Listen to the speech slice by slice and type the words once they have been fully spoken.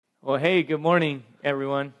Well, hey, good morning,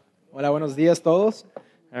 everyone. Hola, buenos días todos.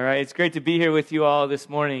 All right, it's great to be here with you all this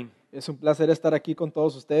morning. Es un placer estar aquí con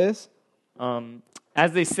todos ustedes.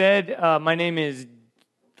 As they said, my name is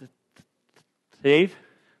Dave,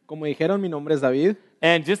 Como dijeron, mi nombre es David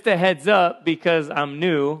and just a heads up, because I'm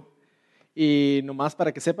new, y nomás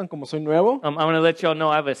para que sepan, como soy nuevo, I'm going to let y'all know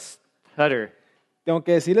I have a stutter, tengo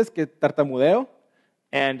que decirles que tartamudeo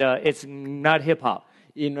and it's not hip hop,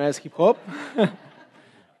 y no es hip hop,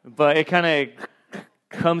 but it kind of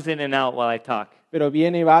comes in and out while I talk. pero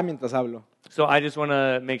viene y va mientras hablo. So I just want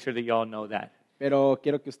to make sure that y'all know that. Pero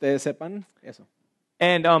quiero que ustedes sepan eso.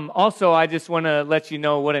 And also, I just want to let you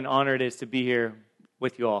know what an honor it is to be here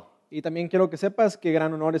with you all. Y también quiero que sepas qué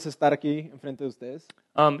gran honor es estar aquí enfrente de ustedes.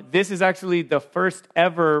 This is actually the first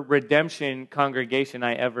ever redemption congregation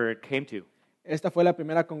I ever came to. Esta fue la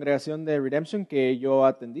primera congregación de Redemption que yo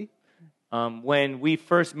atendí. When we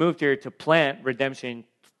first moved here to plant Redemption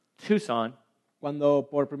Tucson Cuando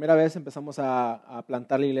por primera vez empezamos a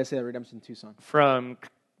plantar la iglesia de Redemption Tucson, from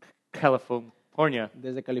California,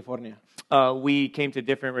 desde California. we came to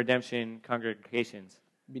different redemption congregations,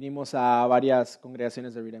 Vinimos a varias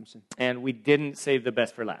congregaciones de Redemption and we didn't save the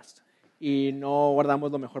best for last. y no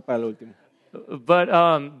guardamos lo mejor para el último. But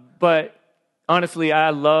honestly,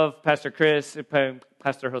 I love Pastor Chris,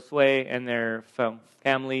 Pastor Josue, and their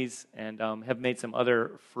families, and have made some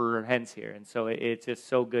other friends here. And so it's just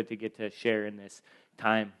so good to get to share in this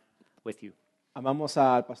time with you. Amamos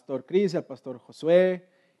al pastor Chris y al pastor Josué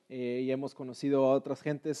y hemos conocido a otras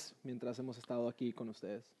gentes mientras hemos estado aquí con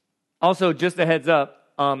ustedes. Also, just a heads up,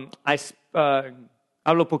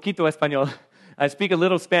 hablo poquito español. I speak a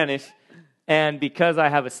little Spanish, and because I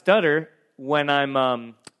have a stutter, when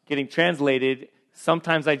I'm getting translated,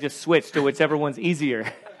 sometimes I just switch to whichever one's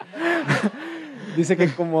easier. Dice que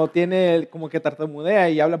como que tartamudea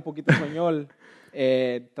y habla un poquito español,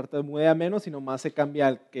 tartamudea menos y nomás se cambia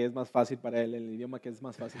al que es más fácil para él, el idioma que es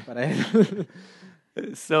más fácil para él.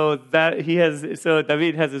 So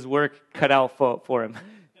David has his work cut out for him.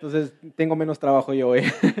 Entonces tengo menos trabajo yo hoy.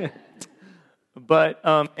 But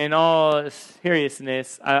in all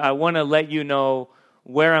seriousness, I want to let you know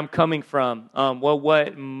where I'm coming from,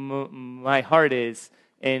 what my heart is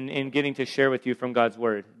in getting to share with you from God's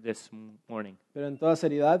Word this morning. Pero en toda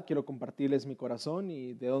seriedad quiero compartirles mi corazón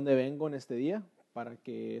y de dónde vengo en este día para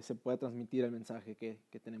que se pueda transmitir el mensaje que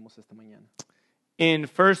tenemos esta mañana. In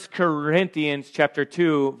 1 Corinthians chapter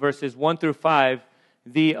 2, verses 1 through 5,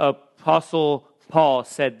 the Apostle Paul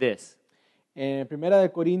said this. En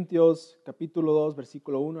 1 Corintios capítulo 2,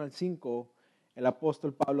 versículo 1 al 5, el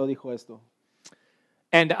apóstol Pablo dijo esto.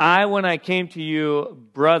 And I, when I came to you,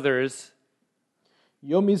 brothers,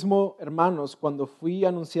 Yo mismo, hermanos, cuando fui a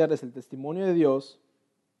anunciarles el testimonio de Dios,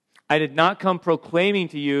 I did not come proclaiming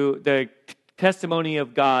to you the testimony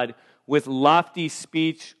of God with lofty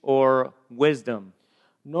speech or wisdom.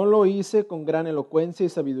 no lo hice con gran elocuencia y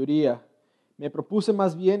sabiduría. Me propuse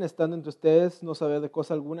más bien, estando entre ustedes, no saber de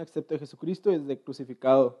cosa alguna excepto de Jesucristo y de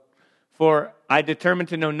crucificado. For I determined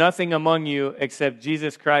to know nothing among you except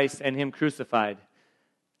Jesus Christ and Him crucified.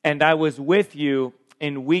 And I was with you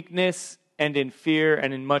in weakness and in fear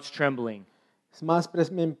and in much trembling. Es más,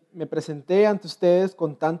 me presenté ante ustedes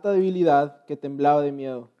con tanta debilidad que temblaba de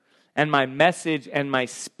miedo. And my message and my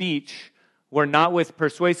speech were not with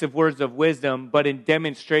persuasive words of wisdom, but in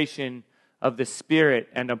demonstration of the Spirit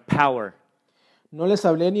and of power. No les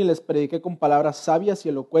hablé ni les prediqué con palabras sabias y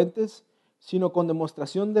elocuentes, sino con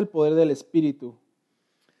demostración del poder del Espíritu.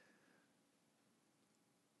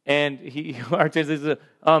 And our translation,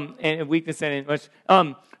 and weakness and in much,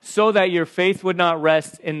 so that your faith would not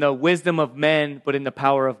rest in the wisdom of men, but in the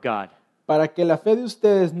power of God. Para que la fe de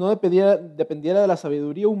ustedes no dependiera de la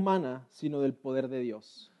sabiduría humana, sino del poder de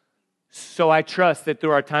Dios. So I trust that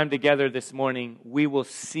through our time together this morning, we will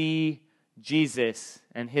see Jesus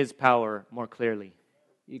and His power more clearly.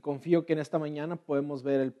 Y confío que en esta mañana podemos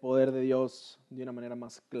ver el poder de Dios de una manera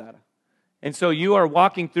más clara. And so you are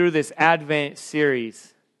walking through this Advent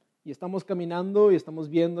series, Y estamos caminando y estamos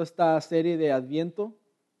viendo esta serie de Adviento,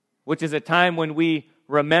 which is a time when we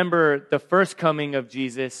remember the first coming of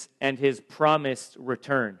Jesus and His promised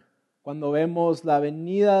return. cuando vemos la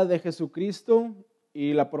venida de Jesucristo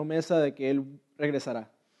y la promesa de que Él regresará.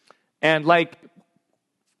 And like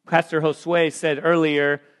Pastor Josue said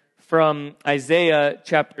earlier, from Isaiah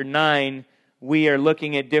chapter 9, we are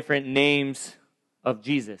looking at different names of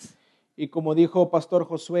Jesus. Y como dijo Pastor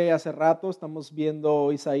Josué hace rato, estamos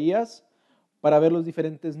viendo Isaías para ver los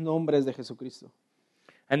diferentes nombres de Jesucristo.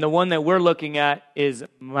 And the one that we're looking at is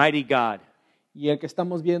Mighty God. Y el que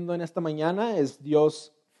estamos viendo en esta mañana es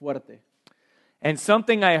Dios fuerte. And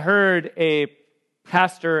something I heard a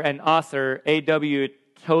pastor and author A.W.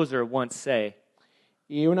 Tozer once say,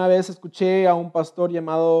 Y una vez escuché a un pastor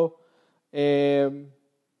llamado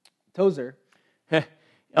Tozer.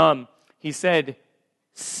 He said,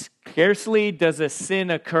 scarcely does a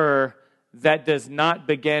sin occur that does not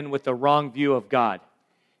begin with a wrong view of God.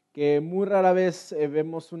 Que muy rara vez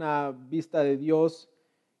vemos una vista de Dios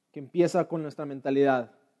que empieza con nuestra mentalidad.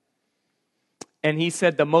 And he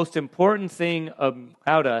said the most important thing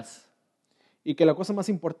about us Y que la cosa más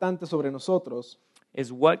importante sobre nosotros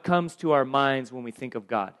is what comes to our minds when we think of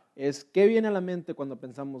God. es qué viene a la mente cuando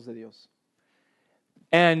pensamos de Dios.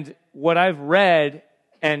 And what I've read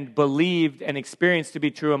and believed and experienced to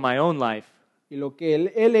be true in my own life Y lo que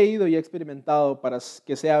he leído y he experimentado para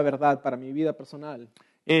que sea verdad para mi vida personal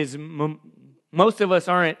is most of us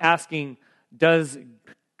aren't asking, does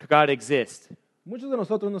God exist? muchos de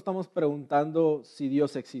nosotros no estamos preguntando si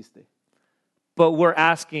Dios existe, But we're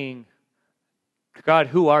asking, God,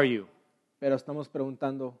 who are you? pero estamos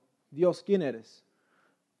preguntando, Dios, ¿quién eres?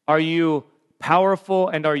 Are you powerful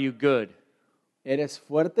and are you good? ¿Eres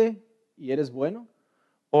fuerte y eres bueno?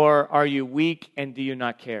 Or are you weak and do you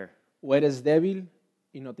not care? ¿O eres débil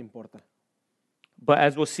y no te importa? But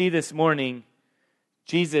as we'll see this morning,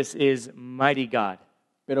 Jesus is mighty God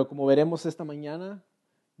Pero como veremos esta mañana,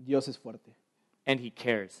 Dios es fuerte and he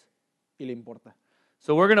cares. y le importa.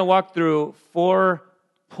 So we're going to walk through 4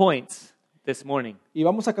 points this morning Y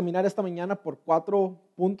vamos a caminar esta mañana por 4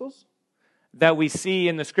 puntos that we see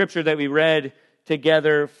in the scripture that we read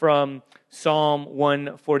together from Psalm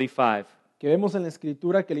 145. que vemos en la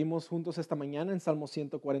escritura que leímos juntos esta mañana en Salmo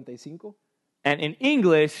 145. And in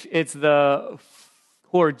English, it's the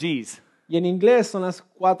 4 G's. Y en inglés son las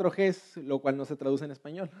 4 G's, lo cual no se traduce en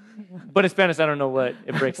español. But in Spanish, I don't know what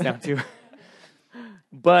it breaks down to.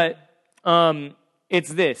 But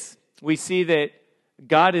it's this. We see that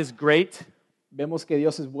God is great, Vemos que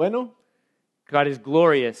Dios es bueno, God is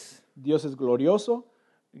glorious, Dios es glorioso,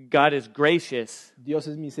 God is gracious, Dios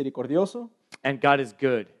es misericordioso and God is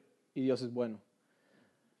good. y Dios es bueno.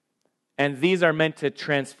 And these are meant to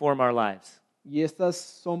transform our lives. Y estas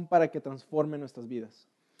son para que transformen nuestras vidas.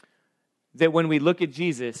 That when we look at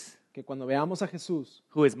Jesus, Que cuando veamos a Jesús,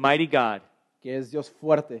 who is mighty God, que es Dios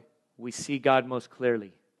fuerte, we see God most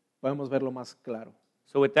clearly. podemos verlo más claro.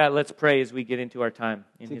 So with that, let's pray as we get into our time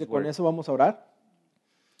in Así His que con Word. eso vamos a orar.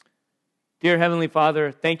 Dear Heavenly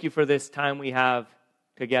Father, thank you for this time we have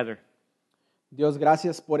together. Dios,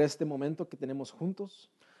 gracias por este momento que tenemos juntos.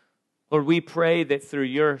 Lord, we pray that through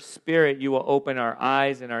your Spirit you will open our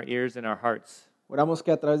eyes and our ears and our hearts. Oramos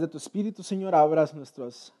que a través de tu Espíritu, Señor, abras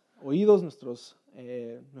nuestros oídos, nuestros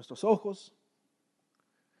ojos.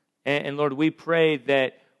 And Lord, we pray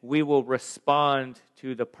that we will respond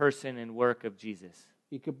to the person and work of Jesus.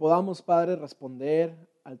 Y que podamos, Padre, responder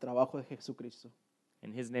al trabajo de Jesucristo.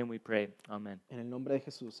 In His name we pray. Amen. En el nombre de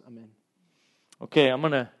Jesús. Amén. Okay, I'm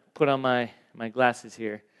going to put on my glasses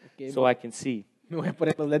here Okay, so I can see. me voy a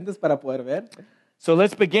poner los lentes para poder ver. So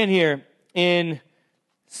let's begin here in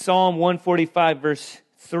Psalm 145, verse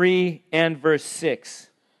 3 and verse 6.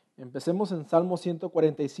 Empecemos en Salmo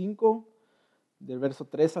 145, del verso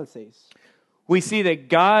 3 al 6. We see that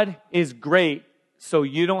God is great, so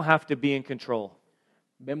you don't have to be in control.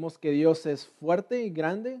 Vemos que Dios es fuerte y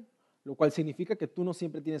grande, lo cual significa que tú no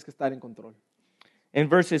siempre tienes que estar en control. In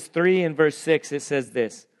verses 3 and verse 6, it says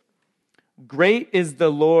this: Great is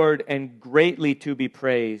the Lord and greatly to be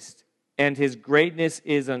praised, and His greatness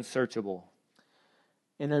is unsearchable.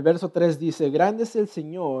 En el verso 3 dice, grande es el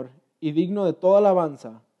Señor y digno de toda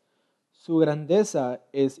alabanza, su grandeza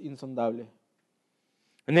es insondable.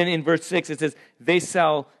 And then in verse 6, it says, They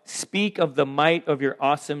shall speak of the might of your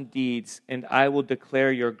awesome deeds, and I will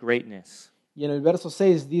declare your greatness. Y en el verso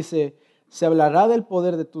 6 dice, se hablará del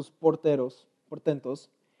poder de tus portentos,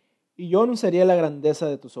 y yo anunciaré la grandeza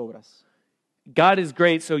de tus obras. God is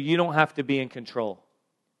great, so you don't have to be in control.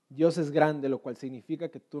 Dios es grande, lo cual significa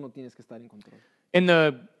que tú no tienes que estar en control. In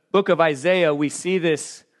the book of Isaiah, we see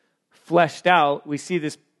this fleshed out, we see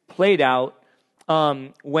this played out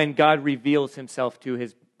when God reveals Himself to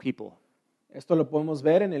His people. Esto lo podemos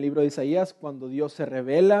ver en el libro de Isaías cuando Dios se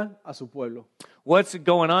revela a su pueblo. What's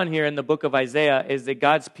going on here in the book of Isaiah is that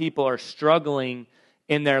God's people are struggling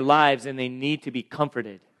in their lives and they need to be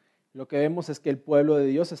comforted. Lo que vemos es que el pueblo de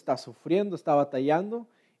Dios está sufriendo, está batallando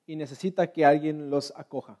y necesita que alguien los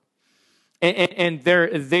acoja. And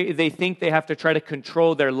they think they have to try to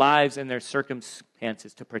control their lives and their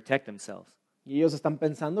circumstances to protect themselves. Y ellos están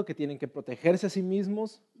pensando que tienen que protegerse a sí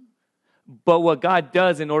mismos. But what God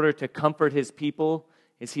does in order to comfort His people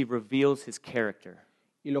is He reveals His character.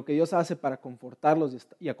 Y lo que Dios hace para confortarlos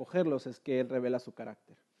y acogerlos es que Él revela su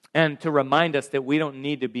carácter. and to remind us that we don't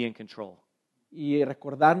need to be in control. Y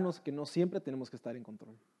recordarnos que no siempre tenemos que estar en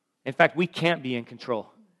control. In fact, we can't be in control.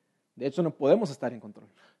 De hecho, no podemos estar en control.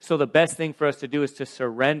 So the best thing for us to do is to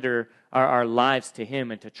surrender our lives to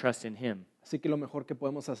Him and to trust in Him. Así que lo mejor que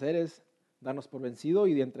podemos hacer es darnos por vencido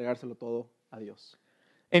y de entregárselo todo a Dios.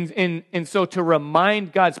 And so to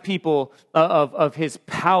remind God's people of His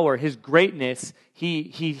power, His greatness,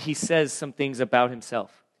 He says some things about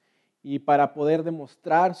Himself. Y para poder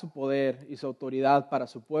demostrar su poder y su autoridad para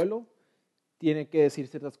su pueblo, tiene que decir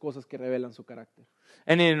ciertas cosas que revelan su carácter.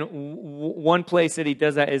 And in one place that He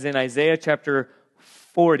does that is in Isaiah chapter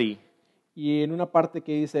 40. Y en una parte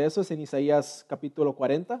que dice eso es en Isaías capítulo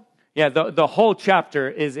 40. Yeah, the whole chapter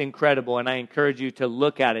is incredible, and I encourage you to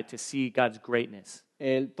look at it to see God's greatness.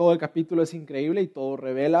 Todo el capítulo es increíble y todo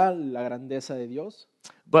revela la grandeza de Dios.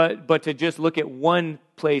 But to just look at one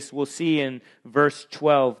place, we'll see in verse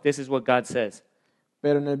 12, this is what God says.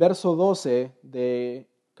 Pero en el verso 12 de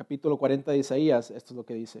capítulo 40 de Isaías, esto es lo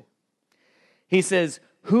que dice. He says,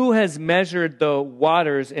 "Who has measured the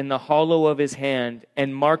waters in the hollow of his hand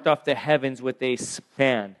and marked off the heavens with a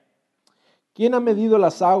span? ¿Quién ha medido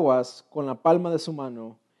las aguas con la palma de su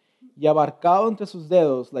mano y abarcado entre sus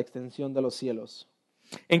dedos la extensión de los cielos?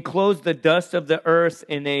 Enclosed the dust of the earth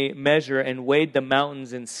in a measure and weighed the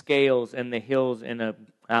mountains in scales and the hills in a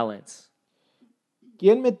balance."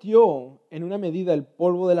 ¿Quién metió en una medida el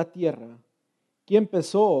polvo de la tierra? ¿Quién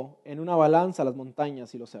pesó en una balanza las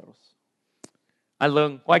montañas y los cerros? I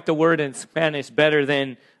like the word in Spanish better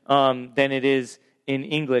than it is in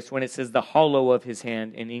English when it says the hollow of his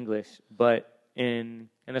hand in English, but en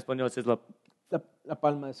español it says La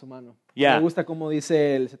palma de su mano. Yeah. Me gusta cómo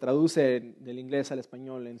dice, se traduce del inglés al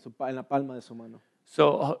español en la palma de su mano.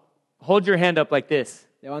 So hold your hand up like this.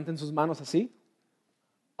 Levanten sus manos así.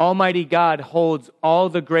 Almighty God holds all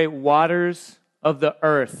the great waters of the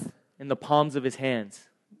earth in the palms of his hands.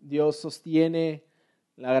 Dios sostiene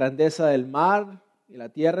la grandeza del mar y la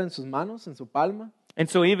tierra en sus manos, en su palma. And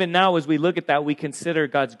so even now as we look at that, we consider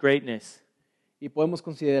God's greatness. Y podemos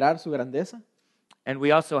considerar su grandeza. And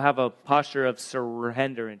we also have a posture of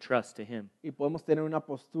surrender and trust to him. Y podemos tener una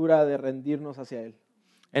postura de rendirnos hacia Él.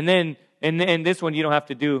 And then, and this one you don't have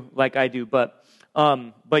to do like I do, but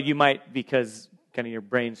you might because kind of your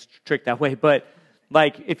brain's tricked that way. But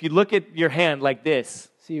like if you look at your hand like this,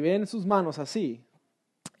 Si ven sus manos así,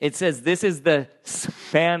 it says this is the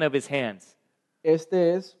span of his hands. este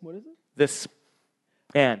es, what is it? The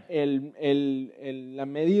span. La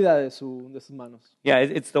medida de sus manos. Yeah,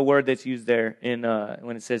 it's the word that's used there in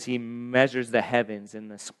when it says he measures the heavens in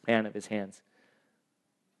the span of his hands.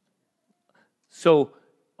 So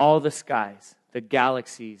all the skies, the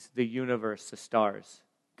galaxies, the universe, the stars,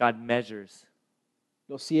 God measures.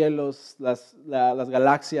 Los cielos, las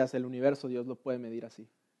galaxias, el universo, Dios lo puede medir así.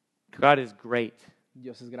 God is great.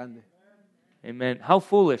 Dios es grande. Amen. How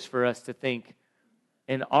foolish for us to think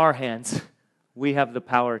in our hands we have the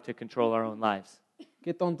power to control our own lives.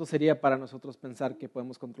 Qué tonto sería para nosotros pensar que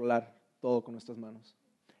podemos controlar todo con nuestras manos.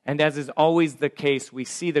 And as is always the case, we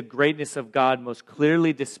see the greatness of God most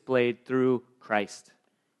clearly displayed through Christ.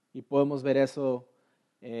 Y podemos ver eso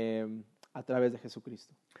a través de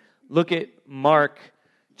Jesucristo. Look at Mark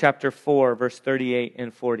chapter 4, verse 38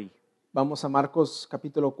 and 40. Vamos a Marcos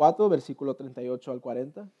capítulo 4, versículo 38 al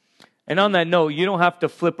 40. And on that note, you don't have to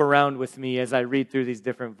flip around with me as I read through these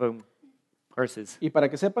different verses. Y para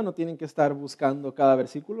que sepan, no tienen que estar buscando cada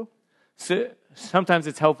versículo. So, sometimes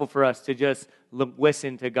it's helpful for us to just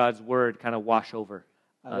listen to God's word kind of wash over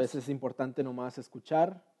A us. veces es importante nomás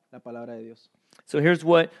escuchar la palabra de Dios. So here's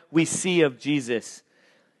what we see of Jesus.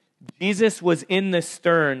 Jesus was in the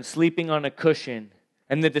stern, sleeping on a cushion,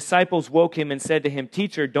 and the disciples woke him and said to him,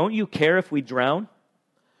 "Teacher, don't you care if we drown?"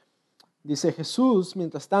 Dice Jesús,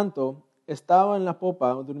 mientras tanto, estaba en la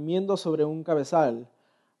popa durmiendo sobre un cabezal.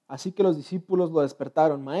 Así que los discípulos lo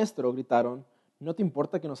despertaron. Maestro, gritaron, ¿no te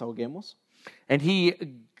importa que nos ahoguemos? And he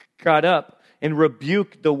got up and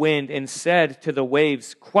rebuked the wind and said to the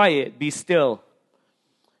waves, "Quiet, be still."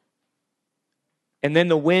 And then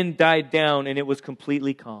the wind died down and it was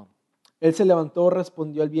completely calm. Él se levantó,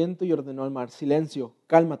 respondió al viento y ordenó al mar, silencio,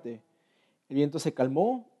 cálmate. El viento se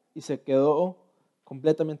calmó y se quedó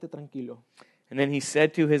completamente tranquilo. And then he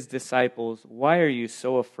said to his disciples, "Why are you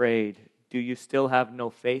so afraid? Do you still have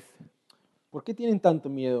no faith?" ¿Por qué tienen tanto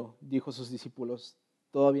miedo? Dijo a sus discípulos.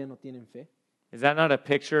 ¿Todavía no tienen fe? Is that not a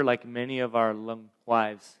picture like many of our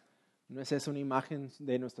lives? ¿No es esa una imagen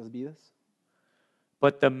de nuestras vidas?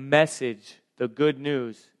 But the message, the good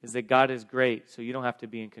news, is that God is great, so you don't have to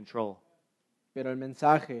be in control. Pero el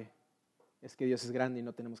mensaje es que Dios es grande y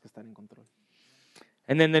no tenemos que estar en control.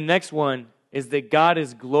 And then the next one is that God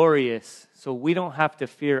is glorious, so we don't have to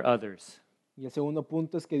fear others. Y el segundo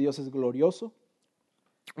punto es que Dios es glorioso.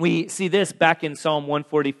 We see this back in Psalm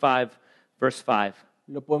 145, verse 5.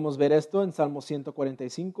 Lo podemos ver esto en Salmo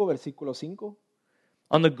 145, versículo 5.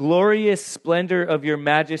 On the glorious splendor of your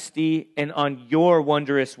majesty and on your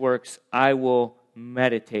wondrous works I will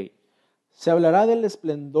meditate. Se hablará del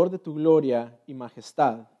esplendor de tu gloria y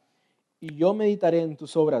majestad, y yo meditaré en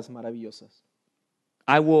tus obras maravillosas.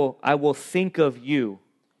 I will think of you.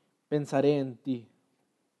 Pensaré en ti.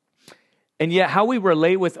 And yet how we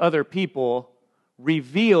relate with other people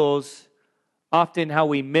reveals often how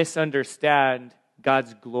we misunderstand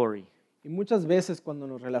God's glory. Y muchas veces cuando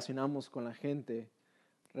nos relacionamos con la gente,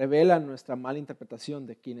 revela nuestra mala interpretación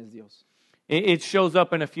de quién es Dios. It shows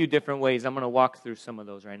up in a few different ways. I'm going to walk through some of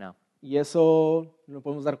those right now. Y eso lo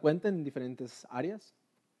podemos dar cuenta en diferentes áreas.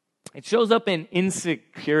 It shows up in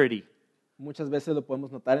insecurity. Muchas veces lo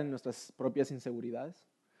podemos notar en nuestras propias inseguridades.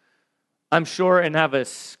 I'm short and have a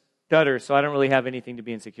stutter, so I don't really have anything to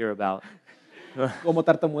be insecure about. Como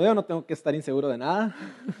tartamudeo no tengo que estar inseguro de nada,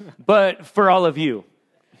 But for all of you,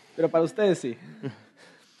 pero para ustedes sí.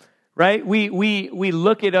 right? We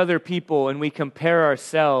look at other people and we compare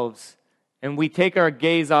ourselves and we take our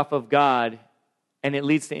gaze off of God and it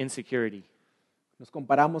leads to insecurity. Nos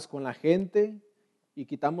comparamos con la gente y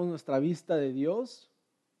quitamos nuestra vista de Dios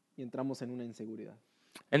y entramos en una inseguridad.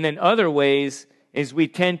 And then other ways is we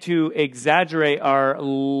tend to exaggerate our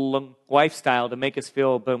lifestyle to make us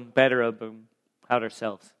feel better about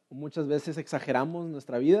ourselves. Muchas veces exageramos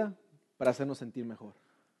nuestra vida para hacernos sentir mejor.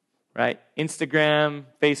 Right? Instagram,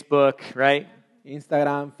 Facebook, right?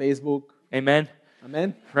 Instagram, Facebook, Amen?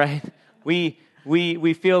 amén. Right?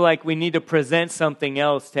 We feel like we need to present something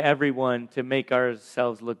else to everyone to make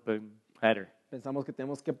ourselves look better. Pensamos que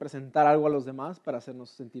tenemos que presentar algo a los demás para hacernos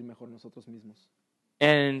sentir mejor nosotros mismos.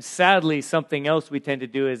 And sadly, something else we tend to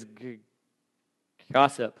do is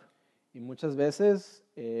gossip. Y muchas veces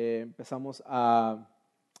empezamos a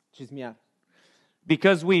chismear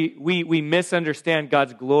Because we misunderstand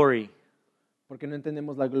God's glory. porque no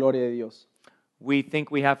entendemos la gloria de Dios. We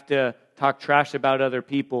think we have to talk trash about other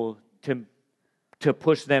people to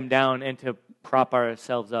push them down and to prop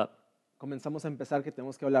ourselves up. Comenzamos a empezar que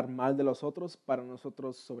tenemos que hablar mal de los otros para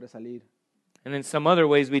nosotros sobresalir. And then some other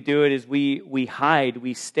ways we do it is we hide,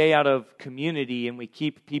 we stay out of community and we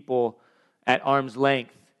keep people at arm's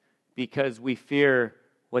length because we fear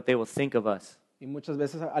what they will think of us. Y muchas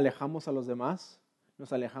veces alejamos a los demás,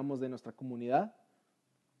 nos alejamos de nuestra comunidad,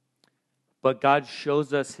 But God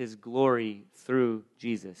shows us his glory through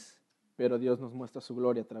Jesus. pero Dios nos muestra su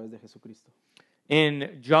gloria a través de Jesucristo.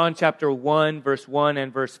 In John chapter 1, verse 1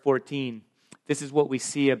 and verse 14, this is what we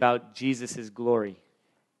see about Jesus' glory.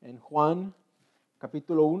 En Juan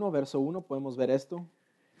capítulo 1, verso 1 podemos ver esto.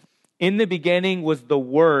 In the beginning was the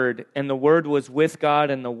Word, and the Word was with God,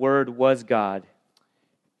 and the Word was God.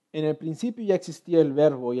 En el principio ya existía el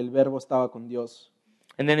verbo y el verbo estaba con Dios.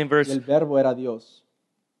 And then in Y verse, el verbo era Dios.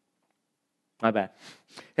 my bad.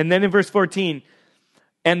 And then in verse 14,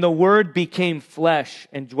 and the Word became flesh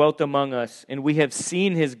and dwelt among us, and we have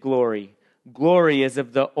seen his glory. Glory as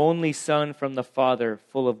of the only Son from the Father,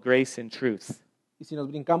 full of grace and truth. Y si nos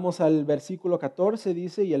brincamos al versículo 14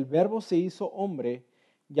 dice, y el verbo se hizo hombre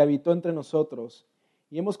y habitó entre nosotros,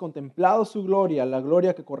 y hemos contemplado su gloria, la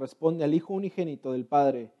gloria que corresponde al Hijo unigénito del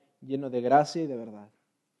Padre, lleno de gracia y de verdad.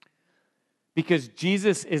 Because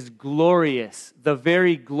Jesus is glorious, the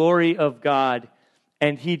very glory of God,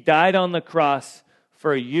 and he died on the cross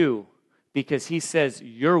for you because he says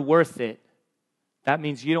you're worth it. That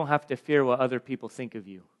means you don't have to fear what other people think of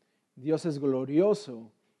you. Dios es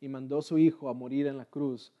glorioso y mandó a su Hijo a morir en la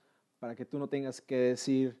cruz para que tú no tengas que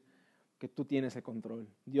decir que tú tienes el control.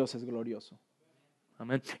 Dios es glorioso.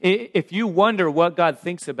 Amen. If you wonder what God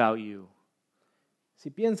thinks about you, Si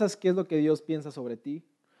piensas qué es lo que Dios piensa sobre ti,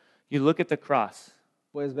 you look at the cross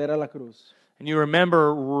puedes ver a la cruz and you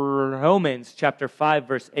remember Romans chapter 5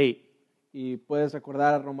 verse 8, y puedes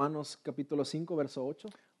recordar a Romanos capítulo 5, verso 8,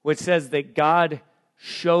 which says that God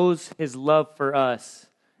shows his love for us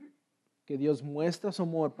que Dios muestra su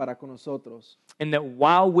amor para con nosotros, and that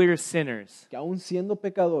while we're sinners, que aún siendo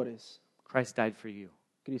pecadores, Christ died for you.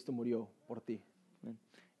 Cristo murió por ti.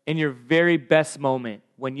 In your very best moment,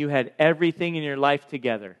 when you had everything in your life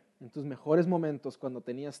together, En tus mejores momentos, cuando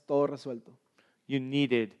tenías todo resuelto, you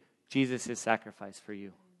needed Jesus' sacrifice for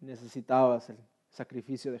you. necesitabas el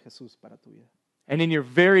sacrificio de Jesús para tu vida. And in your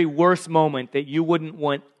very worst moment that you wouldn't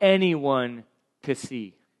want anyone to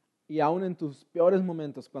see, Y aún en tus peores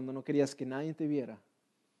momentos, cuando no querías que nadie te viera,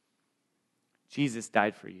 Jesus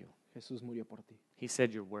died for you. Jesús murió por ti. He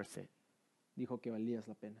said you're worth it. Dijo que valías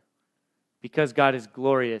la pena. Because God is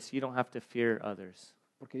glorious, you don't have to fear others.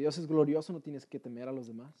 Porque Dios es glorioso, no tienes que temer a los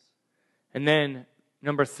demás. And then,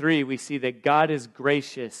 number 3, we see that God is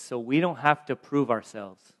gracious, so we don't have to prove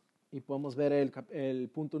ourselves. Y podemos ver el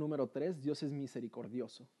punto número 3, Dios es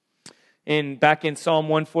misericordioso. Back in Psalm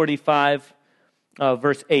 145,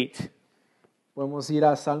 verse 8, Podemos ir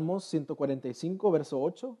a Salmos 145, verso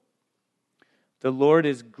 8. the Lord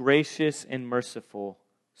is gracious and merciful,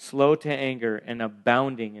 slow to anger and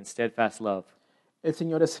abounding in steadfast love. El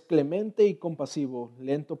Señor es clemente y compasivo,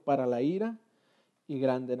 lento para la ira y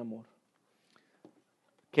grande en amor.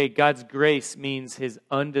 Okay, God's grace means his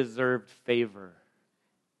undeserved favor.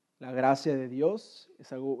 La gracia de Dios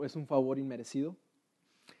es un favor inmerecido.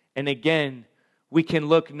 And again, we can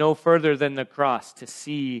look no further than the cross to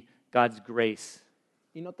see God's grace.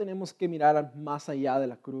 Y no tenemos que mirar más allá de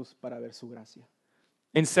la cruz para ver su gracia.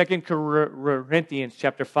 In 2 Corinthians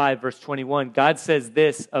chapter 5, verse 21, God says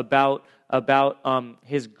this about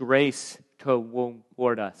his grace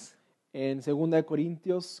toward us. En 2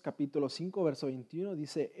 Corintios capítulo 5, verso 21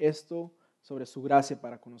 dice esto sobre su gracia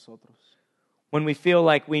para con nosotros. When we feel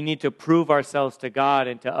like we need to prove ourselves to God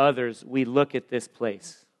and to others, we look at this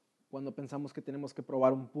place. Cuando pensamos que tenemos que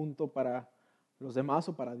probar un punto para los demás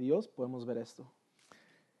o para Dios, podemos ver esto.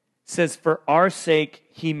 It says, for our sake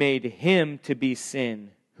he made him to be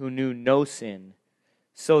sin who knew no sin,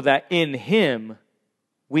 so that in him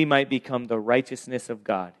we might become the righteousness of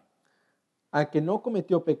God. Aunque no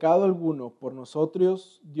cometió pecado alguno, por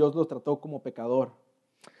nosotros Dios lo trató como pecador,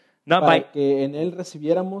 Not para by, que en él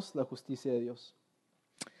recibiéramos la justicia de Dios,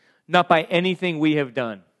 not by anything we have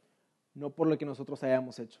done, no por lo que nosotros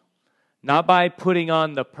hayamos hecho, not by putting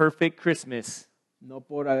on the perfect Christmas, no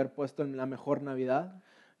por haber puesto en la mejor Navidad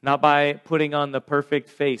not by putting on the perfect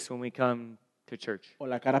face when we come to church, o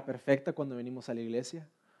la cara perfecta cuando venimos a la iglesia,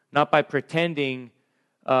 not by pretending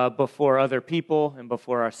before other people and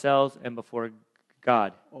before ourselves and before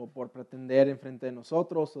God. o por pretender enfrente de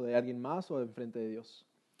nosotros o de alguien más o enfrente de Dios.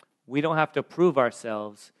 We don't have to prove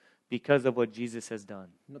ourselves because of what Jesus has done.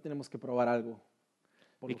 No tenemos que probar algo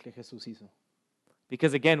por lo que Jesús hizo.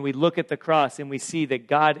 Because again, we look at the cross and we see that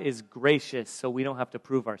God is gracious, so we don't have to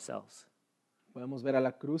prove ourselves. Podemos ver a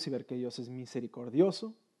la cruz y ver que Dios es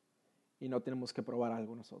misericordioso y no tenemos que probar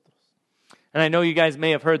algo nosotros. And I know you guys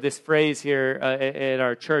may have heard this phrase here at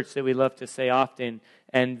our church that we love to say often,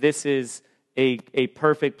 and this is a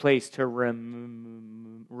perfect place to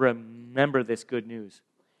remember this good news.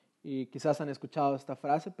 Y quizás han escuchado esta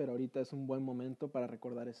frase, pero ahorita es un buen momento para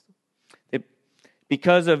recordar esto. That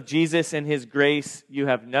because of Jesus and his grace, you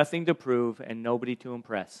have nothing to prove and nobody to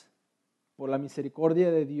impress. Por la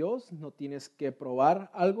misericordia de Dios no tienes que probar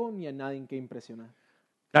algo ni a nadie que impresionar.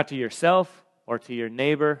 Not to yourself or to your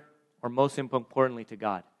neighbor, or most importantly to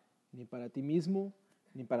God. Ni para ti mismo,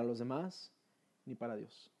 ni para los demás, ni para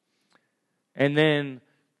Dios. And then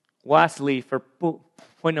lastly, for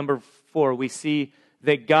point number 4, we see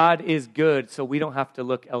that God is good, so we don't have to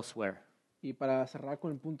look elsewhere. Y para cerrar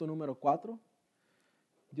con el punto número 4,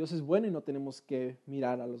 Dios es bueno y no tenemos que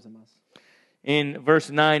mirar a los demás. In verse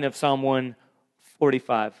 9 of Psalm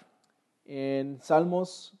 145, En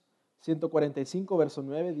Salmos 145, verso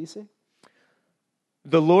 9 dice,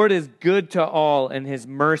 the Lord is good to all, and his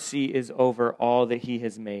mercy is over all that he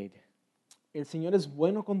has made. el Señor es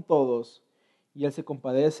bueno con todos y Él se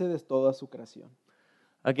compadece de toda su creación.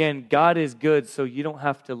 Again, God is good, so you don't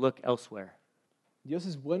have to look elsewhere. Dios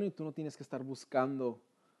es bueno y tú no tienes que estar buscando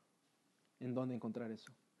en dónde encontrar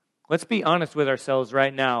eso. Let's be honest with ourselves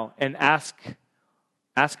right now and ask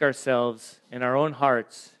ourselves in our own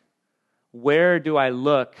hearts, where do I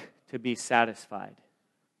look to be satisfied?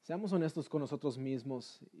 Seamos honestos con nosotros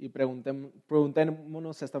mismos y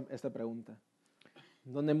preguntémonos esta pregunta.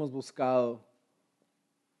 ¿Dónde hemos buscado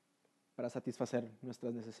para satisfacer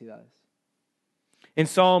nuestras necesidades? In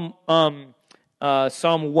Psalm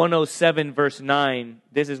 107, verse 9,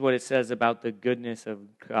 this is what it says about the goodness of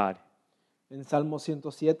God. En Salmo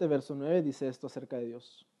 107, verso 9, dice esto acerca de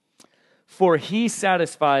Dios. For he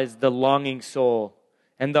satisfies the longing soul,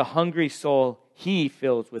 and the hungry soul he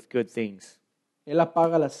fills with good things. Él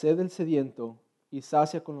apaga la sed del sediento y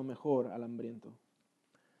sacia con lo mejor al hambriento.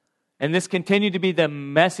 And this continued to be the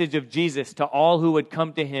message of Jesus to all who would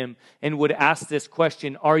come to him and would ask this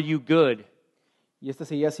question, are you good? Y este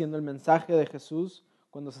seguía siendo el mensaje de Jesús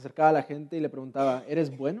cuando se acercaba a la gente y le preguntaba, ¿eres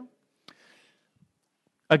bueno?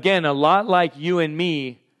 Again, a lot like you and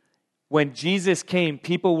me, when Jesus came,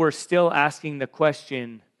 people were still asking the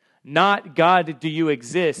question, not God, do you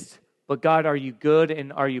exist, but God, are you good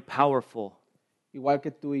and are you powerful? Igual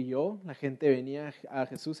que tú y yo, la gente venía a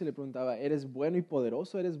Jesús y le preguntaba, ¿eres bueno y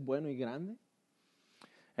poderoso? ¿Eres bueno y grande?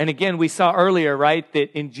 And again, we saw earlier, right,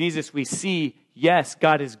 that in Jesus we see, yes,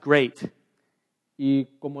 God is great Y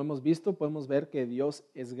como hemos visto, podemos ver que Dios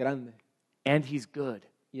es grande and He's good.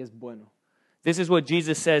 y es bueno. This is what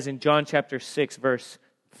Jesus says in John chapter 6, verse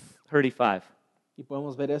 35. Y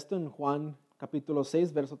podemos ver esto en Juan capítulo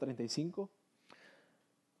 6, verso 35.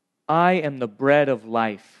 I am the bread of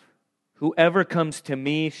life. Whoever comes to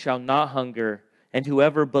me shall not hunger, and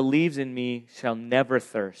whoever believes in me shall never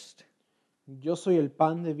thirst. Yo soy el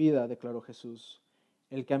pan de vida, declaró Jesús.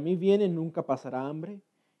 El que a mí viene nunca pasará hambre,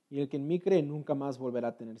 y el que en mí cree nunca más volverá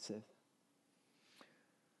a tener sed.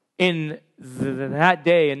 In that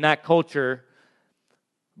day, in that culture,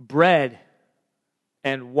 bread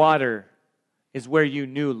and water is where you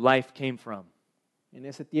knew life came from. En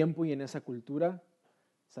ese tiempo y en esa cultura,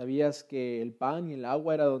 sabías que el pan y el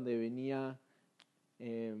agua era donde venía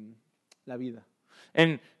la vida.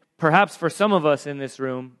 And perhaps for some of us in this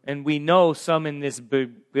room, and we know some in this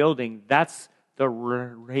building, that's the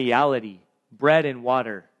reality, bread and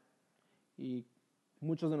water. Y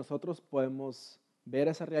muchos de nosotros podemos ver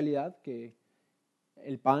esa realidad que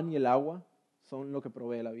el pan y el agua son lo que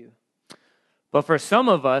provee la vida. But for some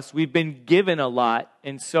of us, we've been given a lot,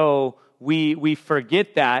 and so we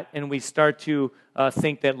forget that, and we start to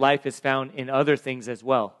think that life is found in other things as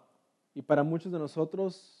well. Y para muchos de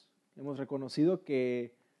nosotros hemos reconocido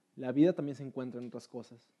que la vida también se encuentra en otras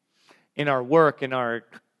cosas, In our work, in our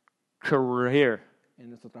career, en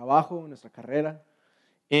nuestro trabajo, en nuestra carrera,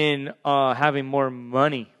 in having more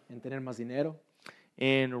money, en tener más dinero,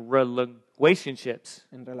 in relationships,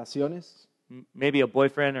 en relaciones, maybe a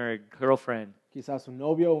boyfriend or a girlfriend, quizás un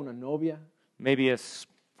novio o una novia, maybe a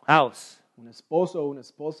spouse. un esposo o una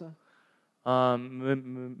esposa.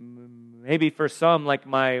 Maybe for some, like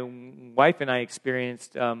my wife and I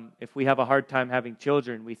experienced, if we have a hard time having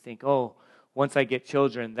children, we think, oh, once I get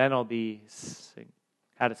children, then I'll be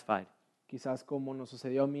satisfied. Quizás como nos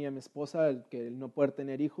sucedió a mí y a mi esposa, el que el no poder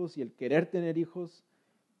tener hijos y el querer tener hijos,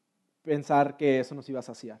 pensar que eso nos iba a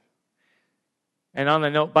saciar. And on the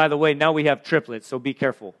note, by the way, now we have triplets, so be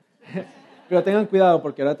careful. Pero tengan cuidado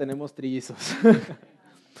porque ahora tenemos trillizos.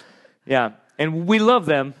 Yeah, and we love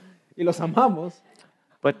them, Y los amamos,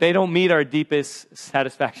 but they don't meet our deepest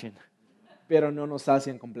satisfaction. pero no nos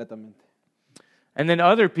sacian completamente. And then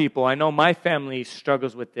other people, I know my family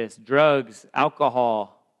struggles with this, drugs,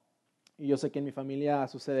 alcohol, Y yo sé que en mi familia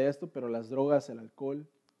sucede esto, pero las drogas, el alcohol,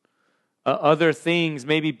 other things,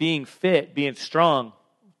 maybe being fit, being strong.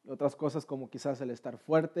 otras cosas como quizás el estar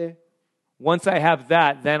fuerte, Once I have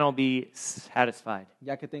that, then I'll be satisfied.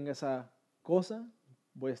 ya que tenga esa cosa,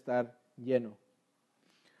 voy a estar lleno.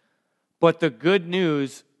 But the good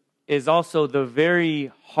news is also the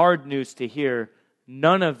very hard news to hear.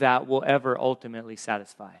 None of that will ever ultimately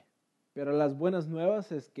satisfy. Pero las buenas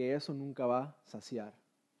nuevas es que eso nunca va a saciar.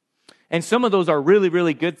 And some of those are really,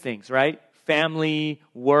 really good things, right? Family,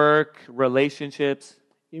 work, relationships.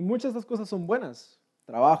 Y muchas de estas cosas son buenas,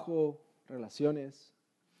 trabajo, relaciones,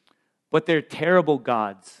 But they're terrible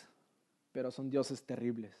gods. pero son dioses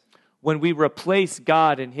terribles. When we replace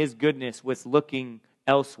God and His goodness with looking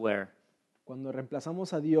elsewhere, Cuando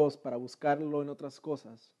reemplazamos a Dios para buscarlo en otras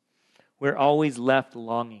cosas, we're always left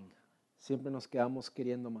longing. siempre nos quedamos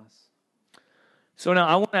queriendo más. So now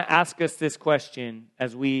I want to ask us this question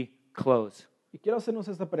as we close. Y quiero hacernos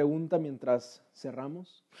esta pregunta mientras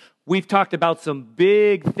cerramos. We've talked about some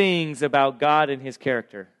big things about God and His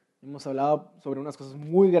character, Hemos hablado sobre unas cosas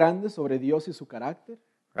muy grandes sobre Dios y su carácter.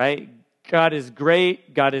 right? God is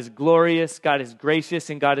great, God is glorious, God is gracious,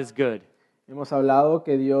 and God is good. Hemos hablado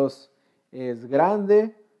que Dios es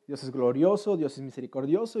grande, Dios es glorioso, Dios es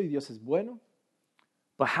misericordioso y Dios es bueno.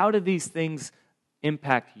 But how do these things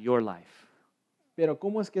impact your life? Pero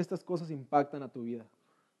 ¿cómo es que estas cosas impactan a tu vida?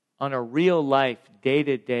 On a real life,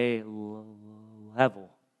 day-to-day level,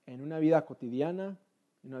 En una vida cotidiana,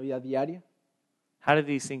 en una vida diaria, how do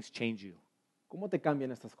these things change you? ¿cómo te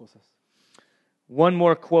cambian estas cosas? One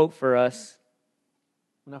more quote for us.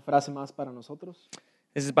 Una frase más para nosotros,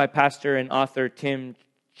 This is by pastor and author Tim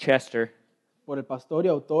Chester. por el pastor y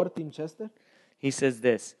autor Tim Chester. He says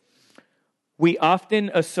this: "We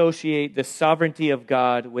often associate the sovereignty of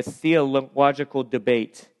God with theological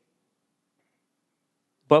debate.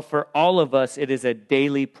 But for all of us, it is a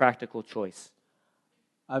daily practical choice.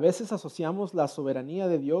 A veces asociamos la soberanía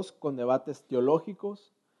de Dios con debates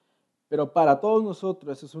teológicos, pero para todos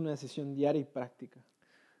nosotros es una decisión diaria y práctica.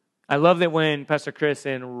 I love that when Pastor Chris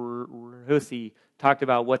and Ruthie talked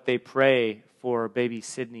about what they pray for baby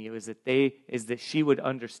Sydney, it was that she would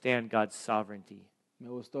understand God's sovereignty. Me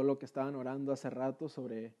gustó lo que estaban orando hace rato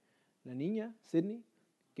sobre la niña, Sydney,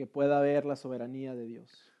 que pueda ver la soberanía de Dios.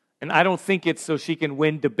 And I don't think it's so she can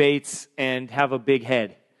win debates and have a big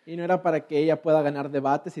head. Y no era para que ella pueda ganar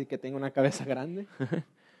debates y que tenga una cabeza grande.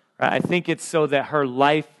 Right? I think it's so that her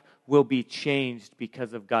life will be changed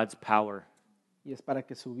because of God's power. Y es para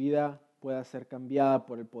que su vida pueda ser cambiada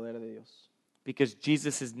por el poder de Dios. Because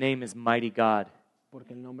Jesus' name is Mighty God.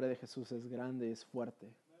 Porque el nombre de Jesús es grande y es fuerte.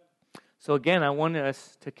 So again, I want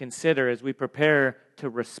us to consider as we prepare to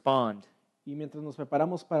respond, Y mientras nos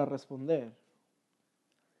preparamos para responder,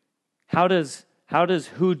 how does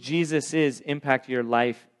who Jesus is impact your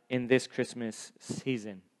life in this Christmas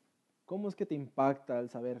season? ¿cómo es que te impacta el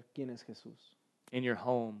saber quién es Jesús? In your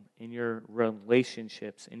home, in your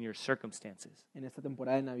relationships, in your circumstances. En esta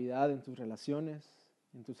temporada de Navidad, en tus relaciones,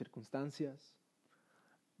 en tus circunstancias.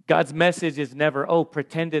 God's message is never, oh,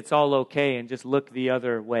 pretend it's all okay and just look the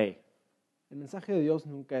other way. El mensaje de Dios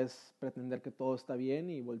nunca es pretender que todo está bien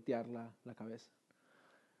y voltear la cabeza.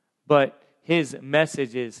 But his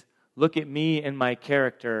message is, look at me and my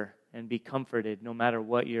character and be comforted no matter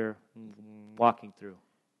what you're walking through.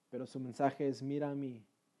 Pero su mensaje es mira a mí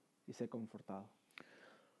y sé confortado.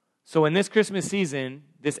 So in this Christmas season,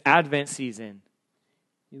 this Advent season,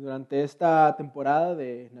 Y durante esta temporada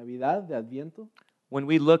de Navidad, de Adviento, when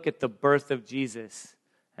we look at the birth of Jesus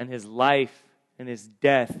and his life and his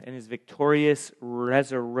death and his victorious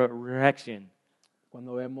resurrection,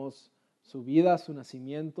 cuando vemos su vida, su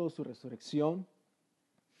nacimiento, su resurrección,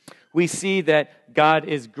 we see that God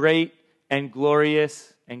is great and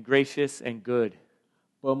glorious and gracious and good.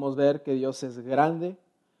 podemos ver que Dios es grande,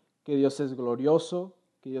 que Dios es glorioso,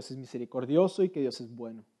 que Dios es misericordioso y que Dios es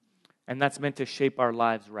bueno. And that's meant to shape our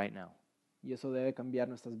lives right now. Y eso debe cambiar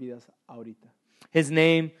nuestras vidas ahorita. His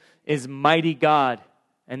name is Mighty God,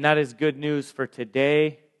 and that is good news for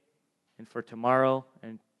today and for tomorrow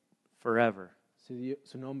and forever.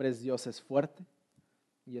 Su nombre es Dios es fuerte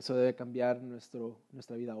y eso debe cambiar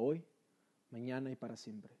nuestra vida hoy, mañana y para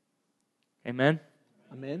siempre. Amen?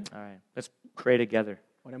 Amén. All right, let's pray together.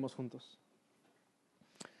 Oremos juntos.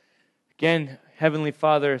 Again, Heavenly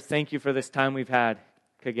Father, thank you for this time we've had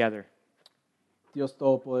together. Dios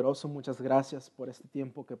Todopoderoso, muchas gracias por este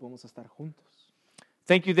tiempo que podemos estar juntos.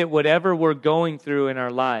 Thank you that whatever we're going through in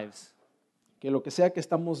our lives, Que lo que sea que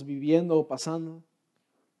estamos viviendo o pasando,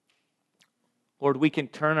 Lord, we can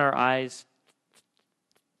turn our eyes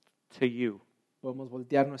to you. podemos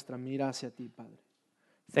voltear nuestra mira hacia ti, Padre.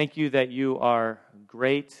 Thank you that you are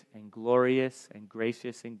great and glorious and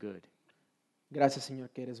gracious and good. Gracias, Señor,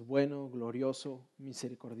 que eres bueno, glorioso,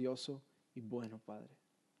 misericordioso y bueno, Padre.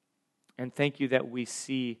 And thank you that we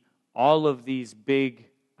see all of these big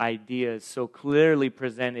ideas so clearly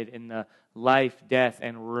presented in the life, death,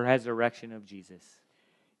 and resurrection of Jesus.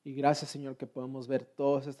 Y gracias, Señor, que podemos ver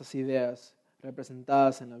todas estas ideas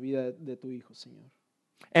representadas en la vida de tu Hijo, Señor.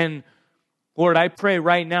 And Lord, I pray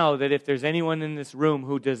right now that if there's anyone in this room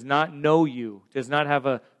who does not know you, does not have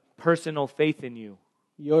a personal faith in you,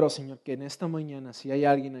 Y oro, Señor, que en esta mañana, si hay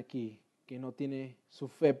alguien aquí que no tiene su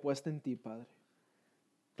fe puesta en ti, Padre,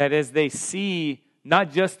 that as they see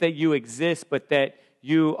not just that you exist, but that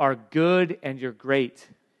you are good and you're great,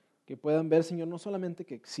 que puedan ver, Señor, no solamente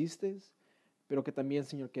que existes, pero que también,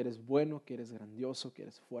 Señor, que eres bueno, que eres grandioso, que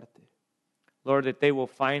eres fuerte. Lord, that they will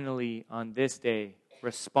finally on this day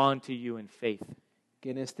respond to you in faith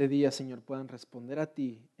Que en este día, Señor, puedan responder a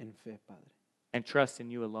ti en fe, Padre, and trust in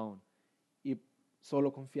you alone. y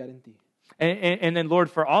solo confiar en ti. And then, Lord,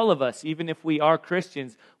 for all of us, even if we are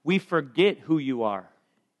Christians, we forget who you are.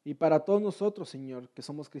 Y para todos nosotros, Señor, que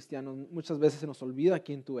somos cristianos, muchas veces se nos olvida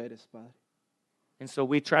quién tú eres, Padre. And so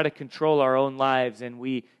we try to control our own lives, and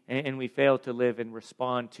we fail to live and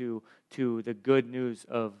respond to the good news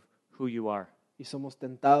of who you are. Y somos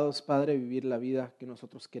tentados, Padre, a vivir la vida que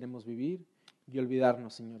nosotros queremos vivir y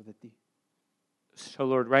olvidarnos, Señor, de ti. So,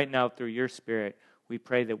 Lord, right now, through your Spirit, we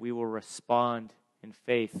pray that we will respond in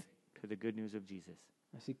faith to the good news of Jesus.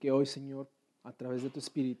 Así que hoy, Señor, a través de tu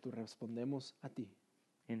Espíritu respondemos a ti.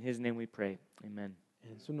 In his name we pray. Amen.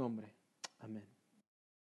 En su nombre. Amén.